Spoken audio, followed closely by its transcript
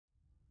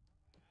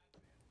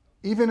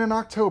Even in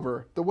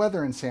October, the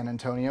weather in San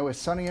Antonio is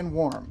sunny and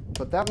warm,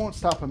 but that won't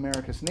stop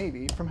America's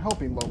Navy from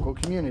helping local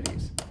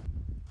communities.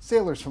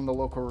 Sailors from the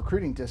local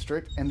recruiting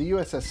district and the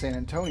USS San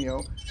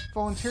Antonio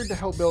volunteered to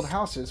help build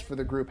houses for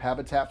the group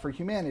Habitat for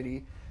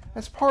Humanity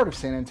as part of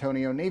San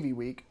Antonio Navy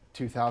Week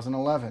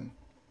 2011.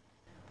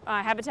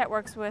 Habitat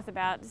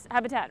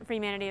for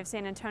Humanity of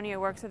San Antonio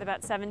works with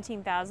about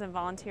 17,000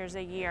 volunteers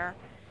a year.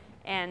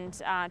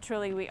 And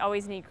truly, we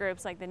always need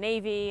groups like the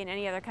Navy and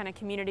any other kind of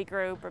community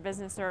group or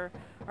business or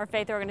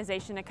faith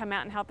organization to come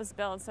out and help us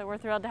build. So we're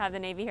thrilled to have the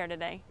Navy here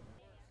today.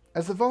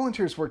 As the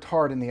volunteers worked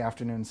hard in the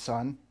afternoon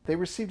sun, they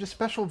received a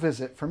special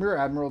visit from Rear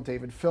Admiral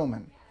David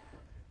Philman.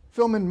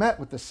 Philman met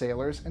with the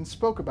sailors and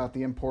spoke about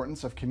the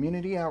importance of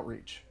community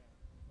outreach.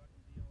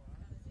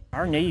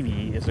 Our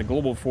Navy is a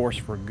global force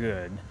for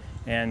good,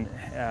 and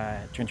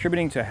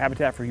contributing to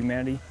Habitat for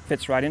Humanity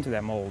fits right into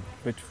that mold.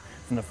 But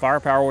from the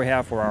firepower we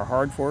have for our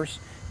hard force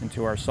and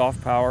to our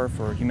soft power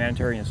for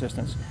humanitarian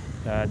assistance,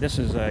 this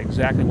is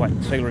exactly what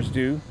sailors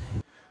do.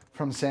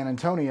 From San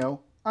Antonio,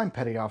 I'm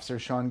Petty Officer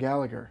Sean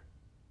Gallagher.